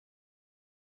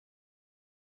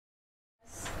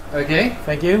Okay,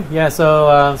 thank you. Yeah,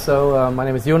 so my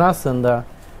name is Jonas, and I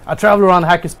travel around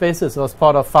hackerspaces. I was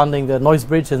part of funding the Noise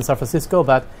Bridge in San Francisco,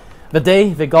 but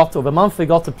the month we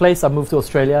got the place, I moved to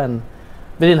Australia, and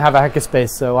we didn't have a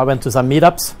hackerspace, so I went to some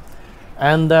meetups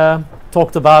and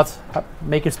talked about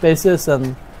makerspaces,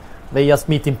 and they just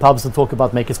meet in pubs and talk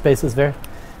about makerspaces there.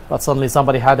 But suddenly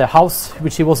somebody had a house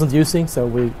which he wasn't using, so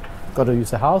we got to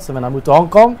use a house. And then I moved to Hong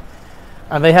Kong,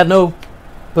 and they had no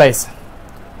place.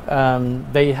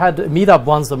 They had a meetup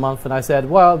once a month, and I said,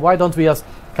 well, why don't we just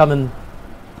come and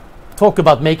talk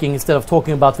about making instead of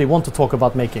talking about we want to talk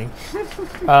about making.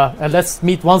 And let's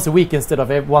meet once a week instead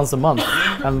of once a month.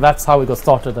 And that's how we got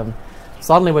started. And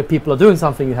suddenly when people are doing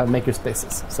something, you have maker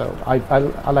spaces. So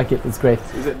I like it. It's great.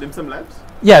 Is it Dim Sum Labs?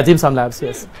 Yeah, Dim Sum Labs,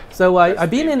 yes. So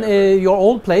I've been in your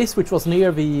old place, which was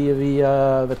near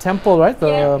the temple, right?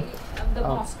 The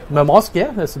mosque. The mosque,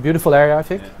 yeah. That's a beautiful area, I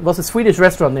think. Yeah. It was a Swedish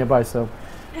restaurant nearby, so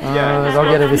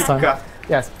I'll get it this time.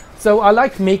 Yes. So I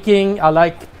like making, I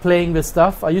like playing with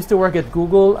stuff. I used to work at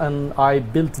Google, and I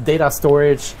built data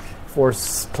storage for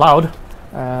cloud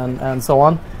and so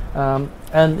on.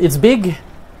 And it's big,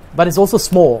 but it's also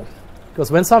small.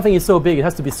 Because when something is so big, it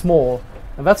has to be small.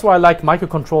 And that's why I like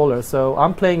microcontrollers. So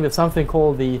I'm playing with something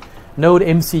called the Node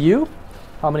MCU.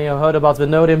 How many have heard about the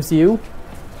Node MCU?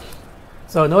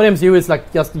 So Node MCU is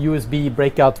like just a USB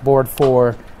breakout board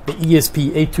for the ESP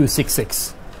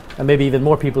 8266. And maybe even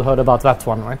more people heard about that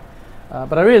one, right?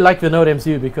 But I really like the Node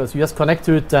MCU because you just connect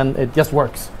to it and it just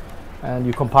works. And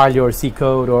you compile your C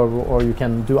code or you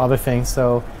can do other things.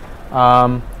 So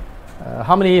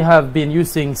how many have been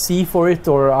using C for it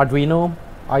or Arduino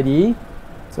IDE?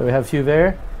 So we have a few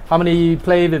there. How many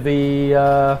play with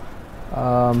the,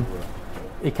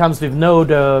 it comes with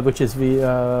Node, which is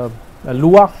the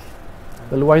Lua,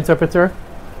 the Lua interpreter.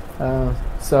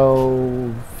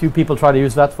 So few people try to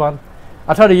use that one.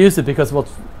 I try to use it because what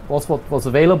was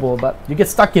available, but you get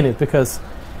stuck in it because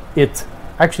it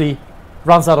actually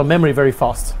runs out of memory very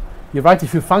fast. You write a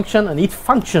few functions, and each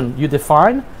function you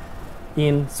define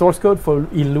in source code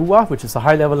in Lua, which is a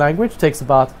high-level language, takes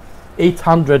about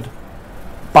 800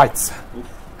 bytes. Oof.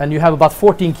 And you have about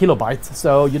 14 kilobytes.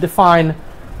 So you define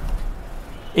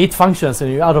 8 functions,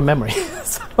 and you're out of memory.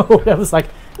 So I was like,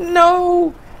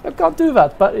 no, I can't do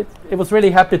that. But it was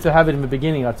really happy to have it in the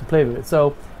beginning, to play with it.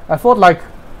 So I thought, like,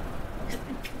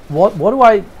 what do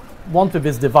I want with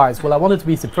this device? Well, I want it to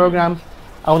be a program.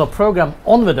 I want to program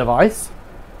on the device,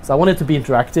 so I want it to be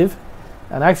interactive.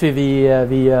 And actually,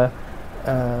 the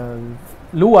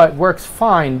Lua works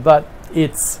fine, but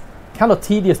it's kind of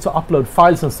tedious to upload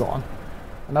files and so on.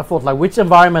 And I thought, like, which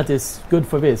environment is good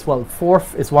for this? Well,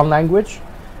 Forth is one language,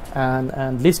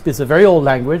 and Lisp is a very old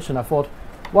language. And I thought,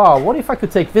 wow, what if I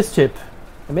could take this chip,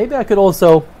 and maybe I could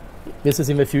also, this is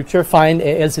in the future, find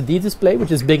a LCD display which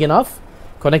is big enough,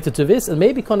 connect it to this, and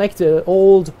maybe connect an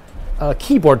old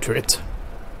keyboard to it.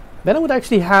 Then I would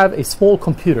actually have a small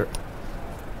computer,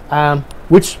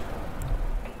 which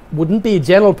wouldn't be a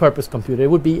general purpose computer. It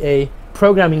would be a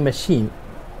programming machine.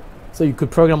 So you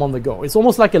could program on the go. It's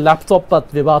almost like a laptop,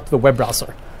 but without the web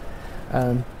browser.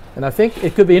 And I think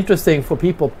it could be interesting for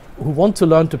people who want to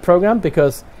learn to program,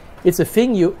 because it's a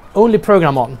thing you only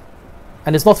program on,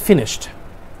 and it's not finished.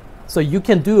 So you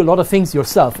can do a lot of things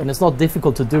yourself, and it's not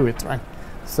difficult to do it, right?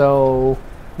 So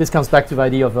this comes back to the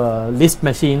idea of Lisp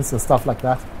machines and stuff like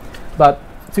that. But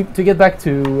to get back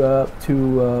to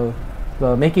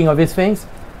the making of these things,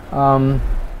 I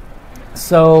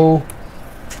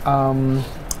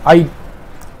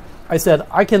said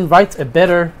I can write a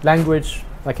better language.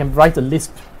 I can write a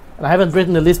Lisp, and I haven't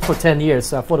written a Lisp for 10 years,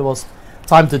 so I thought it was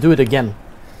time to do it again.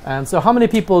 And so how many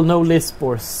people know Lisp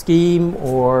or Scheme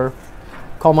or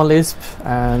Common Lisp?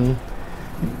 And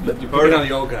you burn on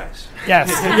the old guys. Yes,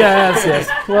 yes.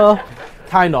 Well,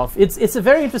 kind of. It's a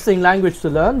very interesting language to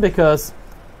learn because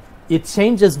it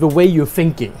changes the way you're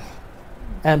thinking.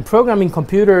 And programming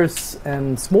computers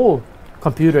and small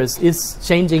computers is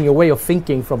changing your way of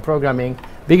thinking from programming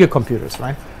bigger computers,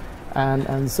 right?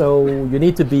 And so you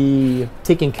need to be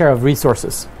taking care of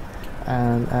resources.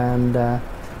 And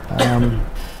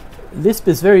Lisp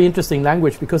is a very interesting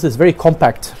language because it's very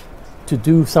compact to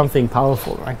do something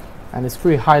powerful, right? And it's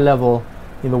pretty high level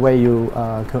in the way you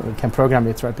can program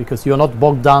it, right? Because you're not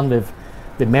bogged down with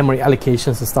the memory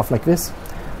allocations and stuff like this.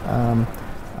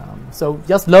 So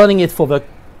just learning it for the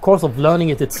course of learning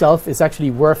it itself is actually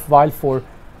worthwhile for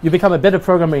you become a better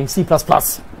programmer in C++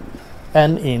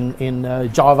 and in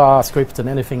JavaScript and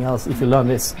anything else if you learn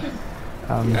this.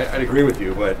 I'd agree with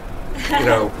you, but you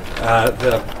know,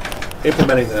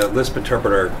 implementing the Lisp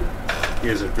interpreter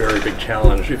is a very big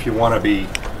challenge if you want to be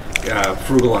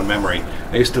frugal on memory.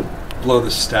 I used to blow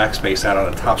the stack space out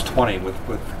on the tops 20 with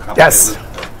complicated Yes. Lisp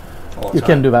all the You time.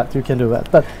 can do that. You can do that.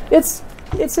 But it's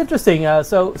interesting.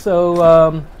 There's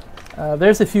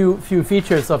a few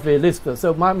features of the Lisp.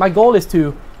 So my goal is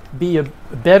to be a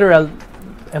better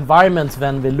environment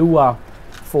than the Lua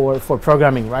for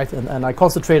programming, right? And I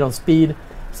concentrate on speed.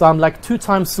 So I'm like 2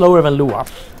 times slower than Lua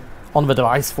on the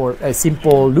device for a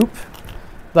simple loop.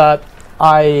 But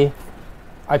I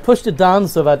pushed it down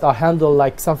so that I handle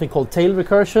like something called tail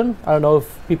recursion. I don't know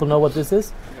if people know what this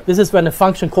is. This is when a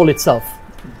function calls itself,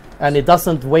 and it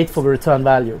doesn't wait for the return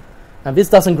value. And this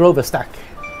doesn't grow the stack.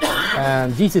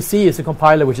 And GCC is a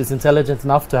compiler which is intelligent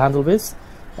enough to handle this,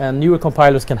 and newer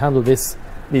compilers can handle this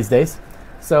these days.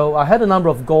 So I had a number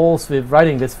of goals with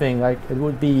writing this thing. Like it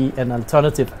would be an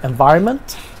alternative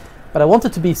environment, but I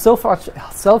wanted to be so far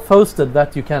self-hosted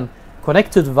that you can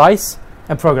connect to the device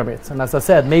and program it. And as I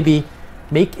said, maybe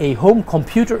make a home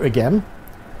computer again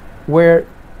where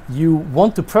you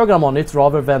want to program on it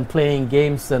rather than playing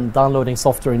games and downloading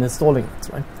software and installing it,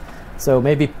 right? So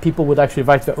maybe people would actually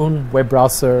write their own web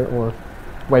browser or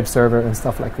web server and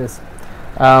stuff like this.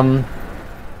 Some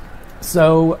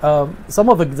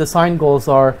of the design goals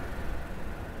are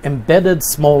embedded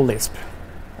small Lisp.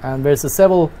 And there's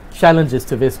several challenges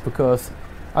to this because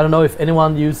I don't know if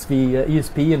anyone used the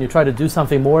ESP and you try to do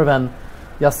something more than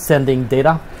just sending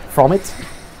data from it.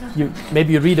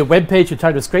 Maybe you read a web page, you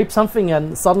try to scrape something,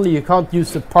 and suddenly you can't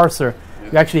use the parser.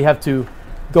 You actually have to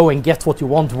go and get what you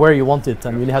want where you want it,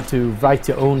 and you have to write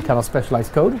your own kind of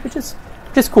specialized code, which is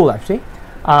cool actually.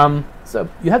 So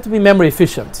you have to be memory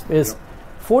efficient. There's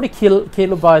 40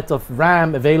 kilobytes of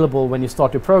RAM available when you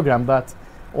start your program, but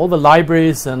all the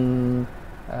libraries and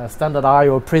standard I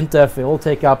or printf, they all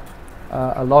take up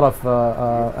a lot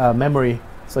of memory.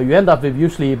 So you end up with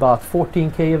usually about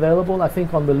 14K available, I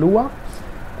think, on the Lua.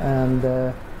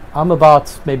 And I'm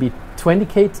about maybe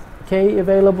 20K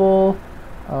available.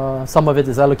 Some of it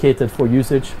is allocated for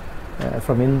usage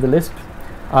from in the Lisp.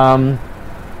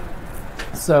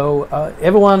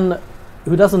 Everyone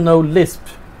who doesn't know Lisp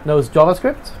knows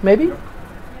JavaScript, maybe?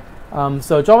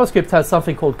 So JavaScript has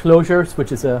something called closures,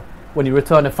 which is when you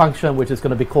return a function which is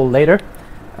going to be called later.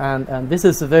 And this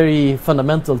is very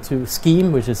fundamental to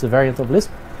Scheme, which is a variant of Lisp,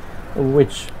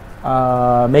 which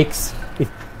makes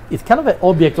it's kind of an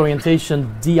object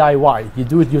orientation DIY. You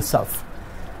do it yourself.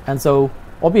 And so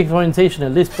object orientation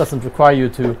in Lisp doesn't require you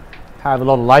to have a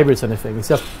lot of libraries or anything. It's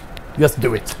just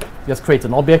do it. Just create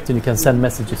an object and you can send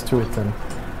messages to it. And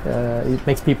it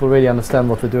makes people really understand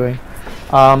what they're doing.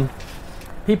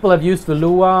 People have used the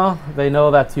Lua. They know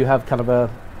that you have kind of a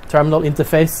terminal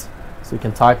interface, so you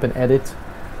can type and edit.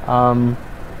 And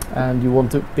you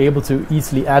want to be able to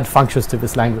easily add functions to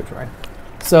this language, right?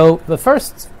 So the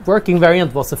first working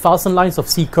variant was 1,000 lines of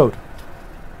C code.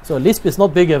 So Lisp is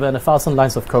not bigger than 1,000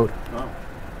 lines of code. Oh.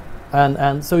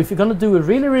 And so if you're going to do a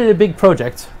really, really big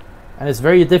project, and it's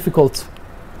very difficult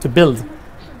to build,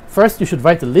 first you should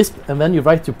write the Lisp, and then you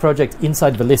write your project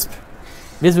inside the Lisp.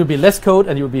 This will be less code,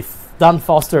 and you'll be done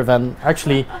faster than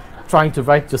actually trying to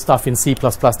write your stuff in C++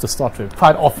 to start with,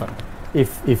 quite often,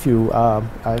 if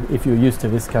you're used to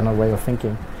this kind of way of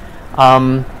thinking.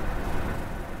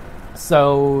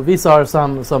 So these are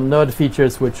some nerd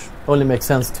features which only make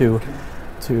sense to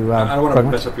I don't want to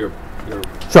mess up your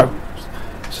Sure.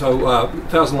 So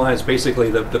 1,000 lines, basically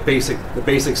the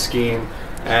basic scheme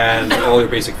and all your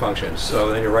basic functions. So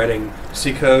then you're writing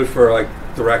C code for like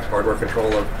direct hardware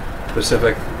control of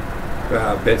specific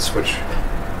bits, which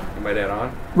you might add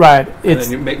on. Right. And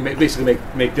then you basically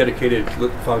make dedicated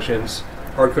functions,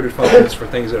 hard-coded functions for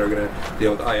things that are going to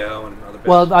deal with I/O and other bits.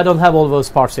 Well, I don't have all those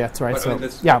parts yet, right? But, so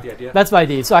that's yeah, the idea. that's the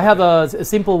idea. So I have a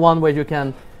simple one where you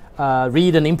can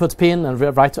read an input pin and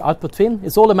write to output pin.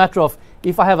 It's all a matter of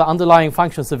if I have underlying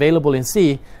functions available in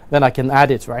C, then I can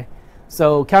add it, right?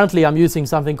 So currently I'm using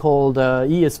something called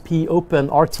ESP Open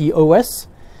RTOS,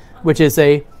 which is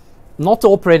not the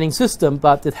operating system,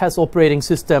 but it has operating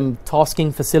system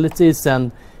tasking facilities,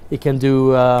 and it can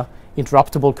do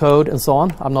interruptible code and so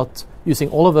on. I'm not using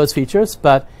all of those features,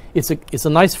 but it's a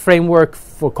nice framework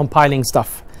for compiling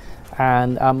stuff.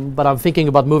 And but I'm thinking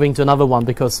about moving to another one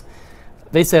because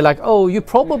they say like, oh, you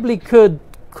probably could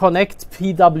connect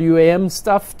PWAM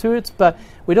stuff to it, but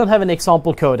we don't have an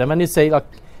example code. And when you say like,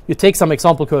 you take some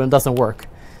example code and it doesn't work,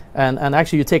 and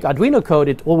actually you take Arduino code,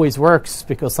 it always works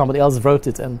because somebody else wrote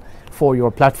it and for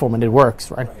your platform and it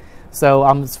works, right? So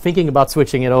I'm thinking about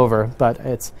switching it over, but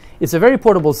it's a very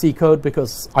portable C code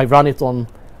because I run it on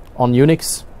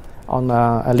Unix, on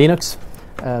Linux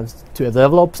to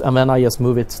develop, and then I just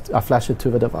move it, I flash it to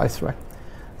the device, right?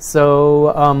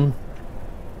 So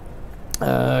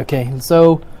okay,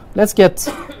 so let's get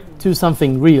to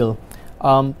something real.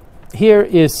 Here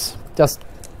is just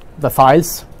the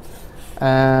files,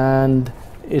 and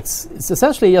it's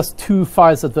essentially just few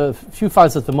files at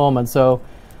the moment. So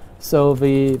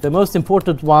the most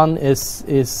important one is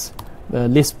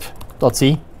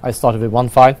Lisp.c. I started with one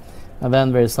file, and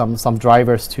then there's some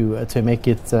drivers to make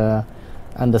it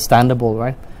understandable,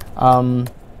 right?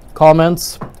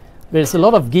 Comments. There's a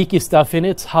lot of geeky stuff in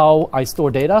it, how I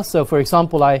store data. So for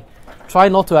example, I try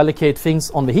not to allocate things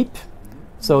on the heap.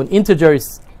 So an integer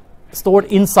is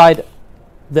stored inside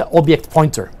the object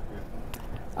pointer.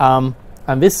 And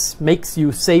this makes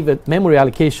you save a memory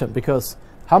allocation, because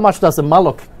how much does a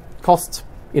malloc cost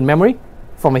in memory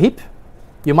from a heap?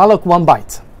 You malloc 1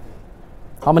 byte.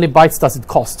 How many bytes does it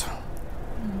cost?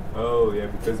 Oh, yeah,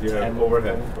 because you have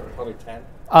overhead. Probably 10.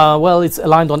 Well, it's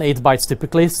aligned on 8 bytes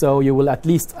typically, so you will at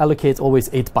least allocate always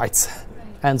 8 bytes. Right.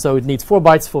 And so it needs 4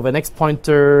 bytes for the next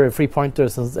pointer, 3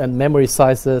 pointers, and memory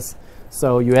sizes.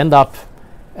 So you end up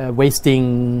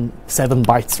wasting 7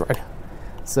 bytes, right?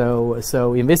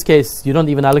 So in this case, you don't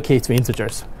even allocate to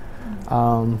integers.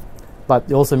 But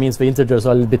it also means the integers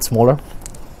are a little bit smaller.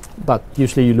 But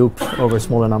usually you loop over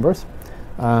smaller numbers.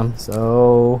 Then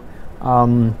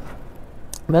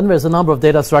there's a number of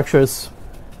data structures.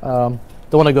 Don't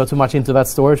want to go too much into that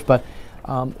storage, but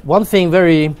one thing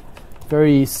very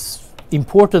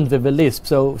important with the Lisp.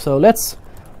 So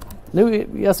we're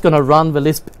just going to run the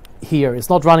Lisp here. It's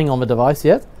not running on the device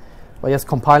yet, but just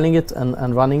compiling it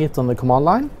and running it on the command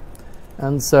line.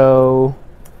 And so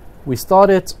we start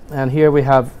it, and here we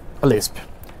have a Lisp.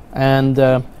 And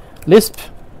Lisp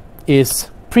is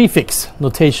prefix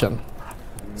notation.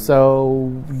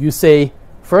 So you say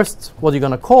first what you're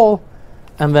going to call,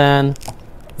 and then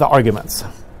the arguments.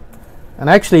 And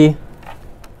actually,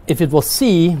 if it was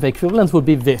C, the equivalent would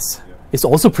be this. Yeah. It's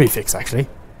also prefix, actually.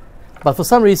 But for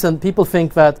some reason, people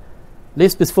think that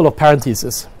Lisp is full of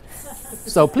parentheses.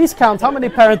 So please count how many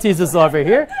parentheses are there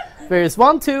here. There is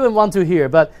 1, 2, and 1, 2 here.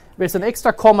 But there's an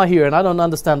extra comma here, and I don't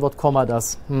understand what comma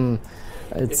does.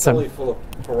 It's only full of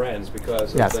parens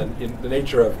because yes. of the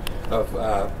nature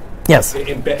of yes.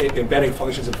 Embedding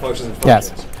functions and functions and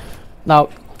functions. Yes. Now,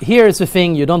 here is the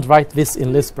thing, you don't write this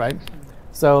in Lisp, right?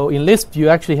 So in Lisp, you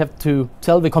actually have to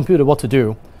tell the computer what to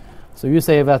do. So you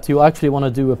say that you actually want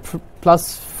to do a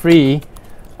 +3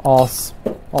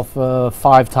 of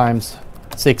 5 times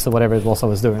 6 or whatever it was I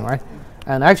was doing, right?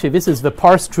 And actually, this is the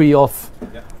parse tree of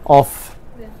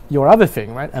your other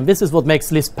thing, right? And this is what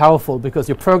makes Lisp powerful, because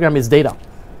your program is data.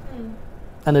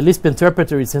 And the Lisp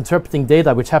interpreter is interpreting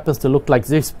data which happens to look like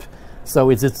Lisp.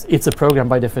 So it's a program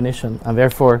by definition, and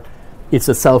therefore it's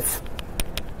a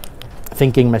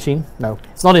self-thinking machine. No,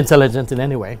 it's not intelligent in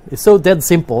any way. It's so dead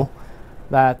simple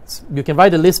that you can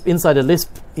write a Lisp inside a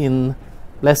Lisp in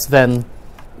less than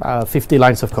 50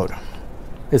 lines of code.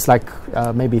 It's like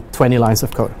maybe 20 lines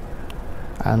of code.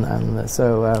 And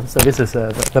so this is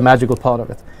the magical part of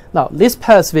it. Now, Lisp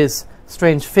has this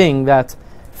strange thing that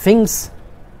things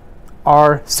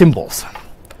are symbols.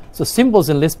 So symbols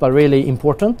in Lisp are really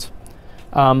important.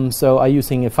 So I'm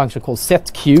using a function called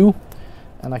setQ,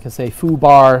 and I can say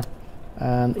foobar,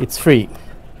 and it's free.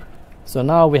 So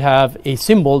now we have a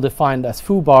symbol defined as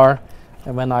foobar,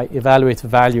 and when I evaluate the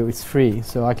value, it's free.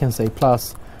 So I can say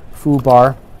plus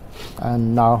foobar,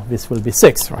 and now this will be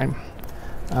 6, right?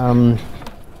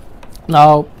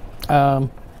 Now,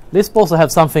 Lisp also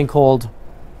has something called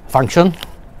function,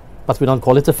 but we don't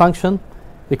call it a function.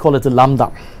 We call it a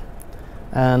lambda.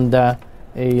 And a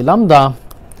lambda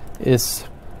is,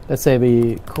 let's say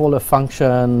we call a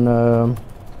function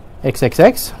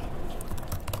xxx.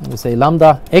 And we say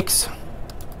lambda x.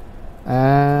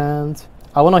 And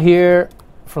I want to hear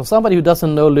from somebody who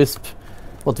doesn't know Lisp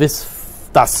what this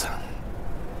does.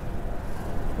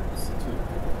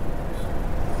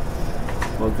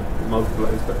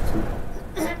 Multiplies by 2.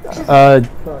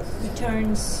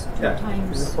 Returns 2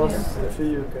 times.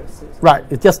 Right,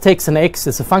 it just takes an x.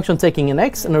 It's a function taking an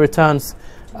x, and it returns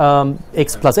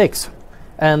x plus x.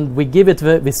 And we give it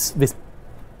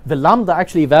the lambda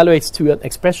actually evaluates to an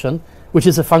expression, which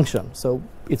is a function. So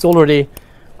it's already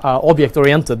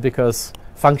object-oriented, because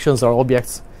functions are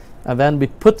objects. And then we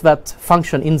put that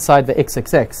function inside the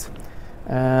xxx.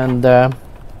 And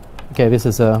okay, this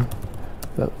is the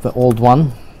old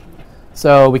one.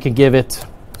 So we can give it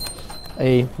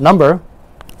a number,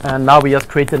 and now we just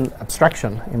create an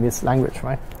abstraction in this language,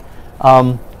 right?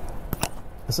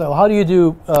 So how do you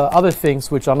do other things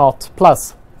which are not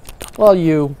plus? Well,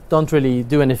 you don't really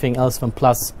do anything else than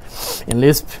plus in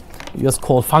Lisp. You just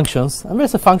call functions, and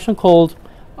there's a function called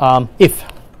if.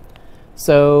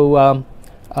 So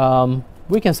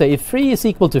we can say if 3 is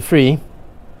equal to 3,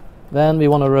 then we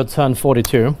want to return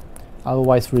 42.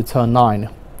 otherwise return 9.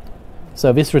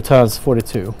 So this returns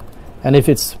 42. And if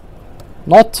it's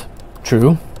not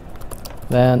true,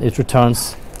 then it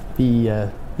returns the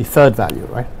third value,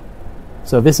 right?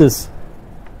 So this is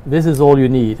all you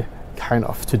need, kind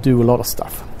of, to do a lot of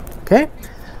stuff. Okay,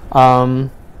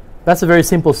 that's a very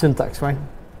simple syntax, right?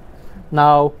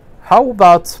 Now, how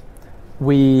about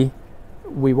we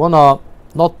wanna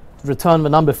not return the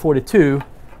number 42,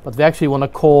 but we actually wanna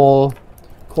call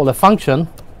a function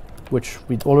which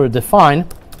we already define,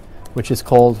 which is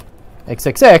called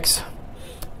xxx,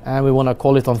 and we wanna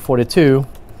call it on 42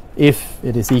 if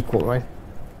it is equal, right?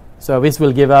 So this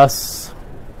will give us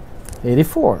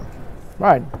 84.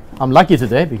 Right. I'm lucky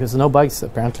today because no bugs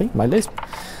apparently in my Lisp.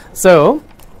 So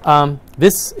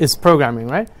this is programming,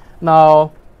 right?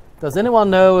 Now, does anyone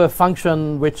know a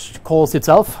function which calls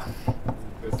itself?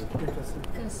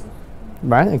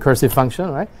 Right, a cursive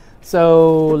function, right?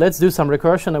 So let's do some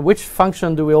recursion. And which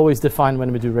function do we always define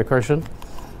when we do recursion?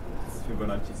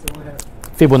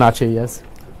 Fibonacci, yes.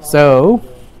 So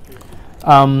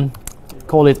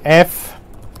call it f,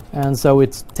 and so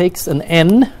it takes an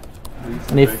n,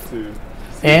 and if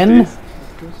n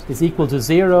is equal to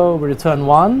 0, we return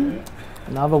 1,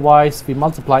 and otherwise we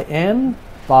multiply n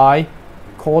by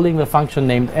calling the function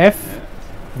named f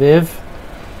with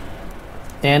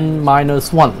n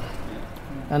minus 1.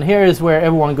 And here is where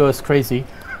everyone goes crazy,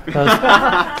 because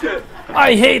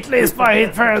I hate Lisp, I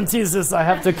hate parentheses, I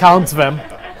have to count them.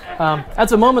 At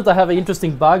the moment I have an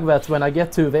interesting bug that when I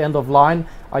get to the end of line,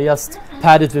 I just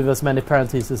pad it with as many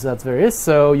parentheses as there is,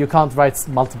 so you can't write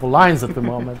multiple lines at the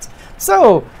moment.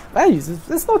 So,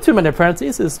 there's not too many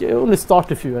parentheses, you only start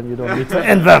a few and you don't need to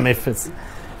end them if it's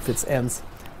ends.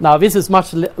 Now this is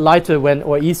much lighter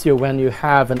or easier when you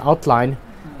have an outline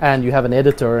and you have an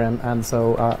editor, and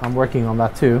so I'm working on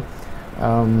that too.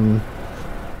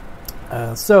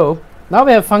 So now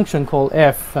we have a function called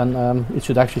f, and it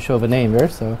should actually show the name here,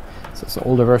 so it's an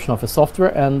older version of the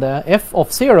software, and f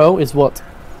of 0 is what?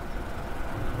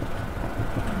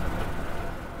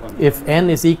 If n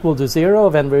is equal to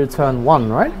 0, then we return 1,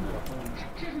 right?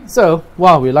 So,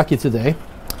 wow, we're lucky today.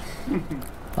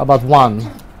 How about 1?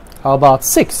 How about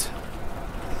 6? 1,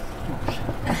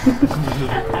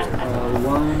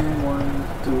 1,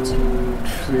 2,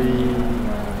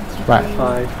 3, Right.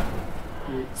 5.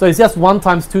 So it's just 1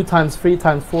 times 2 times 3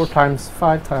 times 4 times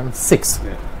 5 times 6.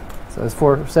 Yeah. So it's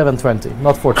 720,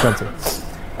 not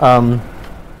 420.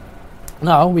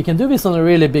 Now we can do this on a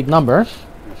really big number,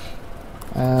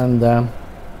 and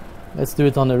let's do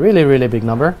it on a really, really big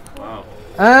number. Wow.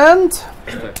 And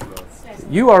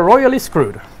you are royally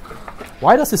screwed.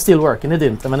 Why does it still work? And it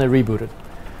didn't, and then I rebooted.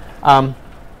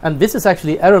 And this is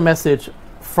actually error message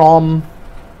from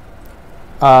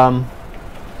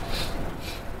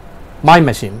my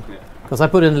machine, because I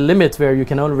put in a limit where you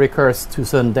can only recurse to a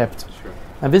certain depth. Sure.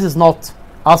 And this is not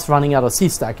us running out of C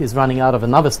stack, it's running out of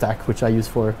another stack which I use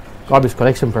for garbage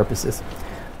collection purposes.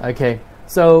 Okay,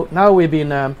 so now we've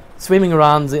been swimming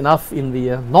around enough in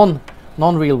the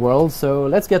non-real world, so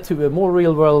let's get to a more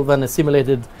real world than a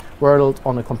simulated world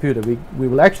on a computer. We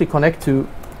will actually connect to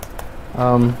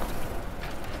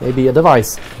maybe a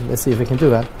device. Let's see if we can do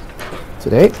that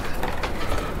today.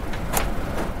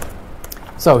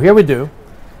 So here we do.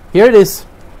 Here it is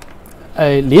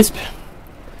a Lisp.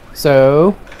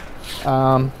 So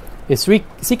a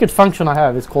secret function I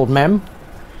have is called mem,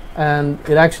 and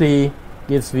it actually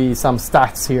gives me some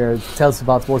stats here. It tells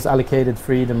about what's allocated,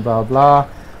 freed, and blah blah,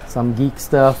 some geek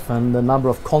stuff, and the number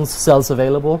of const cells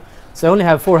available. So I only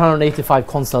have 485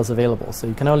 const cells available. So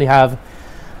you can only have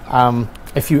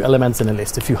a few elements in a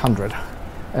list, a few hundred,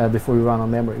 before you run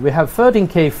on memory. We have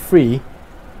 13k free,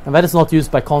 and that is not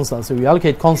used by const cells. So we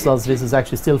allocate const cells, this is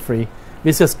actually still free.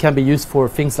 This just can be used for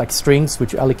things like strings,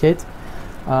 which you allocate.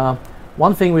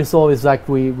 One thing we saw is like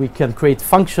we can create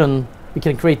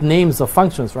names of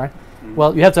functions, right?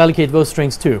 Well, you have to allocate those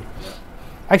strings too.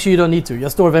 Actually, you don't need to. You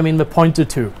store them in the pointer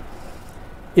too.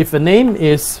 If a name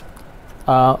is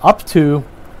up to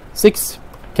 6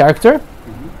 character,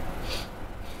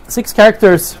 6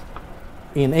 characters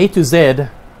in A to Z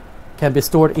can be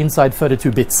stored inside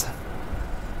 32 bits.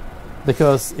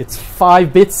 Because it's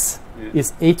 5 bits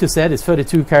is A to Z, is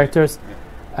 32 characters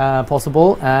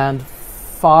possible, and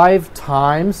 5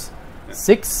 times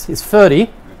 6 is 30.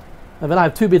 And then I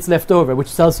have 2 bits left over,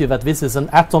 which tells you that this is an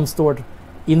atom stored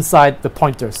inside the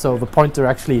pointer. So the pointer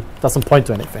actually doesn't point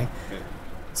to anything.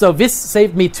 So this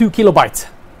saved me 2 kilobytes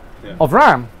of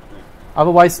RAM.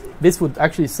 Otherwise, this would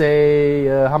actually say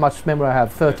how much memory I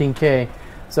have, 13k.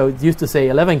 So it used to say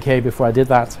 11k before I did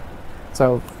that.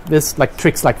 So this, like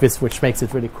tricks like this, which makes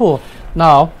it really cool.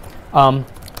 Now,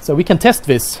 so we can test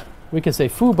this we can say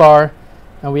foo bar,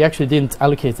 and we actually didn't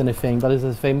allocate anything, but it's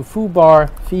the same foo bar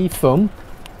phi fum.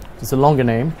 It's a longer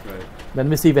name. Right. Then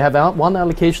we see we have one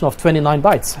allocation of 29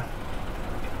 bytes.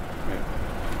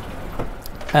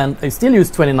 And I still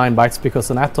use 29 bytes because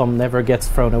an atom never gets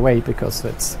thrown away because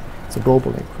it's a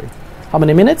global inquiry. How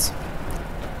many minutes?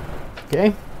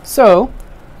 Okay, so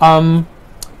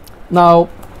now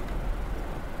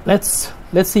let's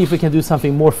see if we can do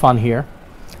something more fun here.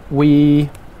 We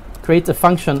create a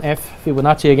function f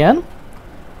Fibonacci again,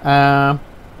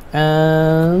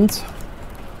 and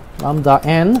lambda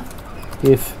n,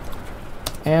 if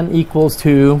n equals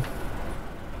to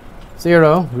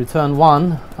 0, return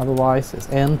 1, otherwise it's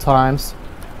n times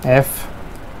f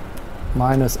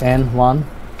minus n 1.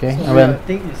 Okay, So and then I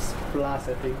think it's plus,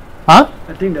 I think. huh?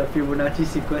 I think the Fibonacci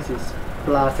sequence is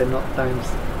plus and not times.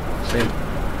 Same.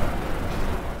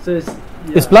 So it's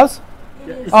It's plus?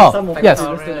 Yeah, it's Oh, the sum of yes.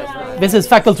 factors as well. This is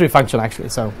faculty function actually,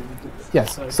 so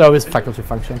yes, so it's faculty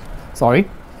function. Sorry,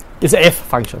 it's a f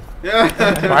function, Yeah.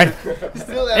 right?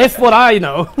 Still F what I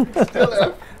know. Still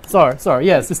F. Sorry,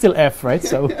 yes, it's still f, right?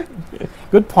 So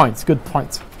good points.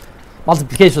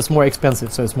 Multiplication is more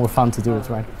expensive, so it's more fun to do it,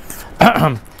 right?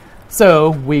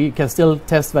 So we can still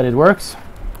test that it works,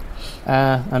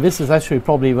 and this is actually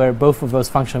probably where both of those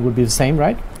functions would be the same,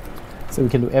 right? So we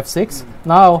can do f6.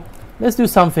 Now let's do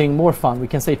something more fun. We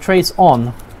can say trace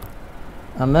on,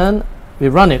 and then we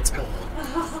run it.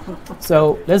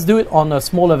 So let's do it on a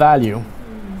smaller value.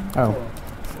 Oh,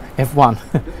 f1.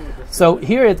 So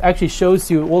here it actually shows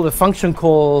you all the function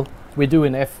call we do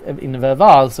in the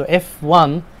val. So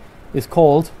f1 is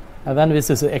called, and then this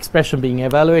is an expression being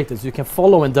evaluated. So you can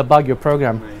follow and debug your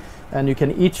program, and you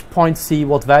can each point see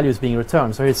what value is being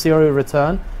returned. So here's 0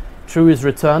 return, true is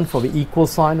returned for the equal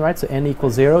sign, right? So n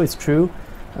equals 0 is true,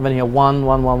 and then you have 1,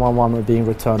 1, 1, 1, 1 being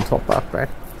returned top up, right?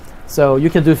 So you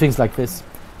can do things like this.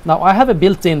 Now I have a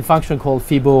built-in function called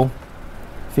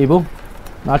Fibonacci,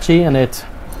 and it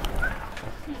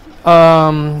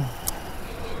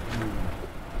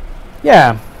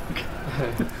yeah,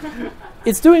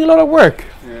 it's doing a lot of work.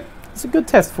 Yeah. It's a good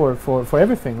test for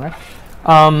everything, right?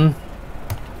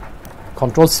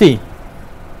 Control C.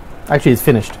 Actually, it's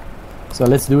finished. So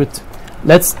let's do it.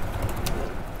 Let's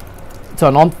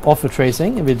turn on off the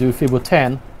tracing, and we do Fibo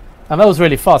 10, and that was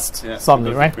really fast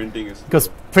suddenly, right? Printing is Because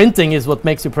printing is what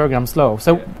makes your program slow.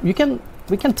 So we can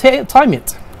time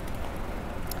it.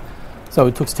 So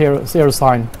it took 0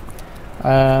 sign.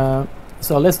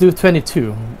 So let's do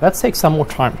 22. That takes some more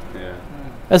time. yeah.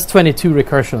 That's 22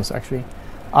 recursions actually.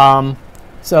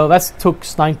 So that took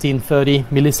 1930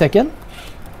 millisecond,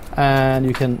 and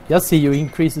you can just see you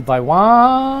increase it by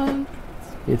 1.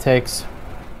 It takes.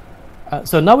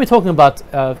 So now we're talking about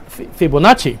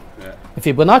Fibonacci. Yeah.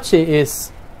 Fibonacci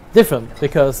is different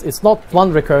because it's not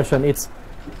one recursion; it's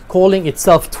calling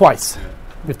itself twice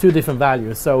with 2 different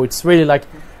values. So it's really like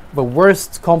the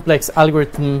worst complex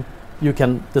algorithm you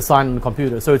can design on the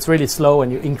computer. So it's really slow,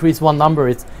 and you increase one number,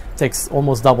 it takes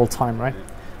almost double time, right?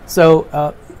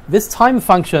 So this time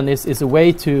function is a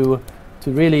way to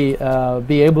really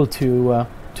be able to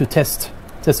test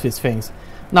these things.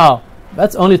 Now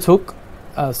that only took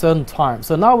a certain time.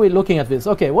 So now we're looking at this.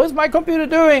 Okay, what is my computer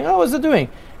doing? Oh, what's it doing?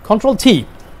 Control T,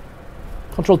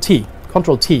 Control T,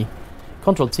 Control T,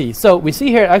 Control T. So we see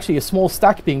here actually a small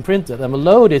stack being printed, and the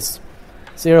load is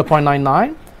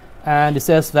 0.99, and it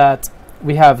says that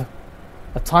we have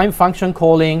a time function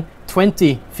calling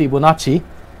 20 Fibonacci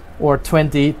or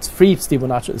 23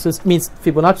 Fibonacci. So it means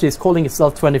Fibonacci is calling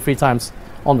itself 23 times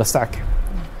on the stack,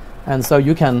 and so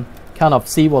you can kind of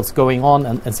see what's going on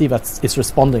and see that it's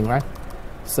responding, right?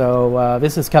 So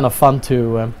this is kind of fun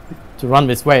to run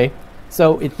this way.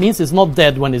 So it means it's not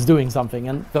dead when it's doing something,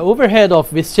 and the overhead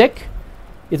of this check,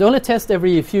 it only tests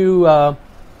every few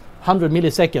 100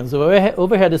 milliseconds. So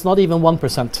overhead is not even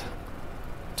 1%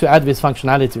 to add this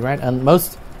functionality, right? And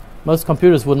most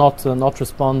computers will not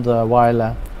respond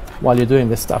while you're doing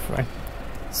this stuff, right?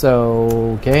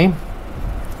 So okay.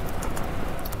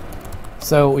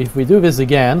 So if we do this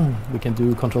again, we can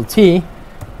do Control T.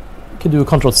 We can do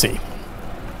Control C.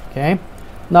 Okay.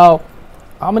 Now,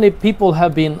 how many people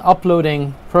have been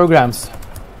uploading programs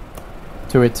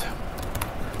to it?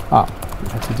 We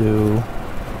have to do.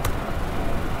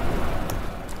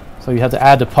 So you have to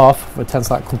add a path for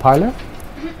Tensor compiler,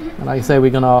 and like I say, we're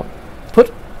gonna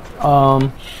put a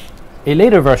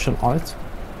later version on it.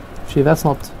 Actually, that's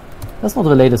not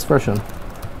the latest version.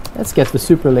 Let's get the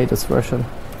super latest version.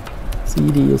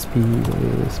 ESP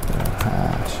Lisp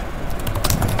hash.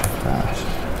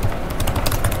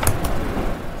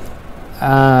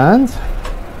 And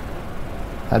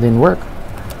that didn't work.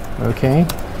 Okay.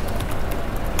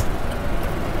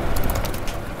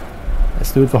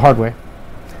 Let's do it for hardware.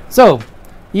 So,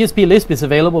 ESP Lisp is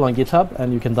available on GitHub,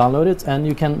 and you can download it, and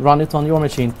you can run it on your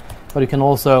machine. But you can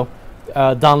also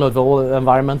download the whole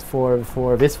environment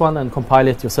for this one and compile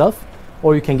it yourself,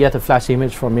 or you can get a Flash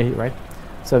image from me, right?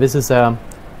 So this is a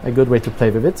good way to play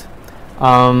with it.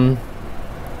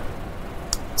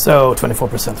 So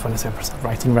 24%,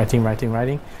 27%,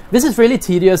 writing. This is really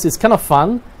tedious. It's kind of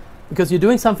fun because you're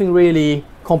doing something really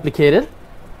complicated,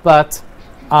 but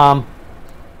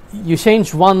you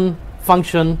change one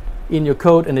function in your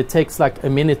code and it takes like a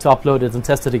minute to upload it and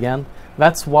test it again.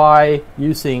 That's why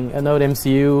using a Node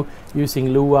MCU,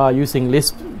 using Lua, using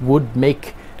Lisp would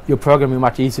make your programming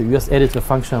much easier. You just edit the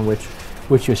function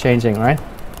which you're changing, right?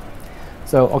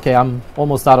 So, okay, I'm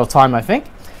almost out of time, I think.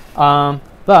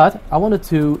 But I wanted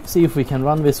to see if we can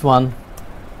run this one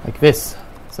like this.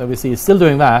 So we see it's still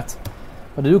doing that.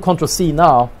 But I do Ctrl-C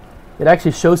now, it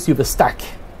actually shows you the stack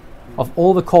of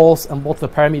all the calls and what the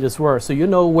parameters were, so you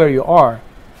know where you are.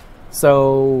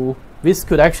 So this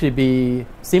could actually be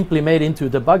simply made into a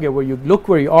debugger where you look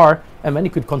where you are and then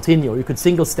you could continue. You could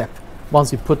single step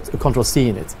once you put a Ctrl-C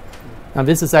in it. And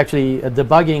this is actually a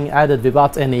debugging added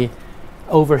without any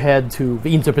overhead to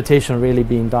the interpretation really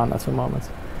being done at the moment.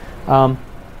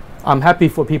 I'm happy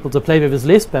for people to play with this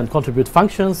Lisp and contribute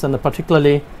functions, and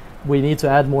particularly we need to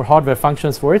add more hardware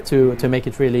functions for it to make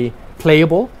it really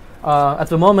playable. At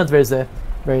the moment there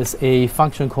is a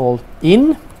function called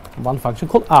in, one function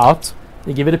called out.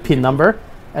 You give it a pin number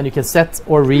and you can set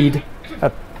or read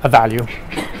a value.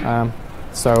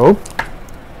 So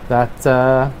that's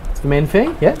the main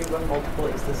thing. Yeah. Can you run multiple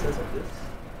instances of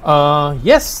this?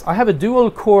 Yes, I have a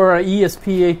dual-core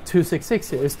ESP8266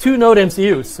 here. It's 2 node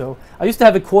MCUs. So I used to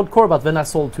have a quad core, but then I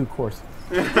sold 2 cores.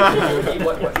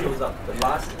 What shows up? The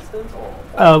last instance or?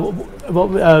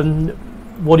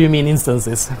 What do you mean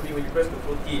instances? I mean, when you press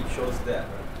Control T, it shows that,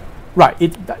 Right.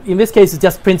 right? In this case, it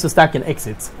just prints a stack and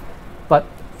exits. But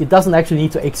it doesn't actually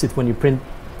need to exit when you print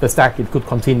the stack. It could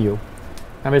continue.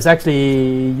 And there's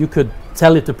actually, you could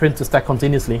tell it to print the stack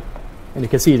continuously. And you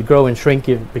can see it grow and shrink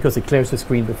because it clears the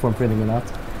screen before printing it out,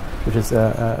 which is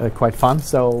quite fun.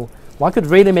 So one could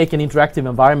really make an interactive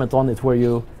environment on it where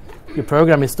your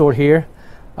program is stored here.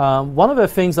 One of the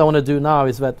things I want to do now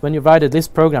is that when you write a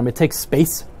Lisp program, it takes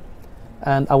space.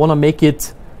 And I want to make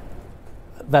it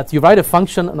that you write a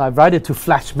function and I write it to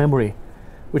flash memory,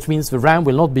 which means the RAM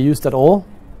will not be used at all.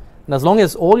 And as long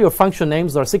as all your function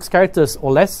names are 6 characters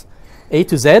or less, A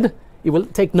to Z, it will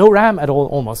take no RAM at all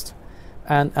almost.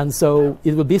 And so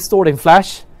it will be stored in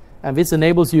Flash, and this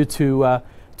enables you to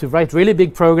write really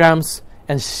big programs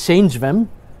and change them,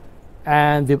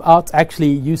 and without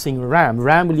actually using RAM.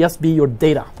 RAM will just be your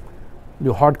data,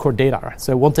 your hardcore data, right?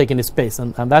 So it won't take any space,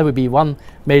 and that would be one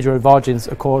major advantage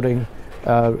according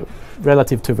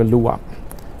relative to the Lua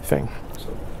thing. So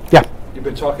yeah. You've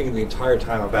been talking the entire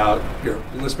time about your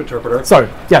Lisp interpreter. Sorry.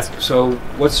 Yes. So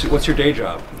what's your day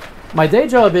job? My day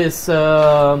job is.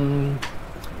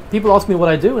 People ask me what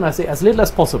I do, and I say as little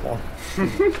as possible.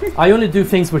 I only do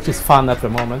things which is fun at the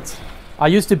moment. I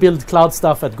used to build cloud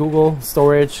stuff at Google,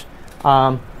 storage,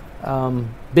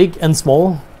 big and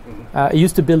small. I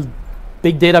used to build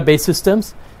big database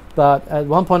systems, but at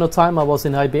one point of time I was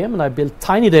in IBM and I built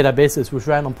tiny databases which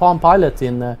ran on Palm Pilot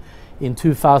in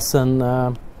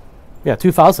 2000.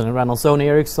 2000. It ran on Sony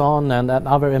Ericsson and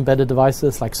other embedded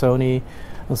devices like Sony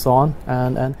and so on.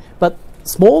 But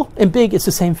small and big is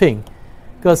the same thing.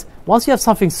 Because once you have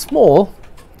something small,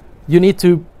 you need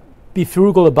to be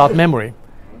frugal about memory.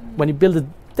 When you build a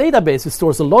database, it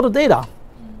stores a lot of data.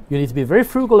 You need to be very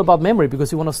frugal about memory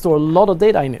because you want to store a lot of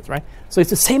data in it, right? So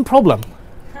it's the same problem.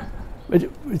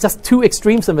 It's just 2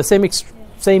 extremes and the same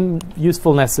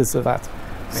usefulnesses of that.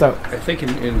 So I think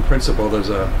in principle,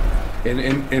 there's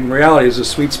in reality, there's a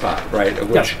sweet spot, right? Of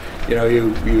which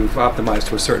you've optimized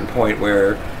to a certain point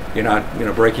where you're not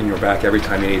breaking your back every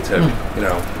time you need to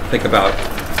think about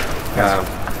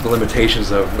the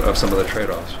limitations of some of the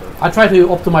trade-offs. I try to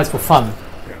optimize for fun.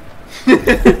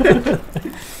 Yeah.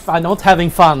 If I'm not having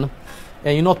fun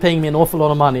and you're not paying me an awful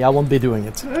lot of money, I won't be doing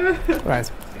it.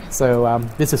 Right. So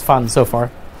this is fun so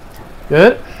far.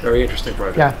 Good. Very interesting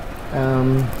project. Yeah.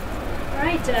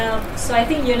 Right. So I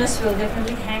think Jonas will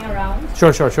definitely hang around.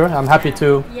 Sure. I'm happy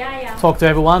to talk to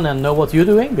everyone and know what you're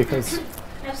doing because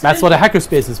that's what a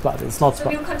hackerspace is about. It's not. So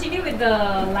we'll continue with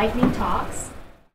the lightning talks.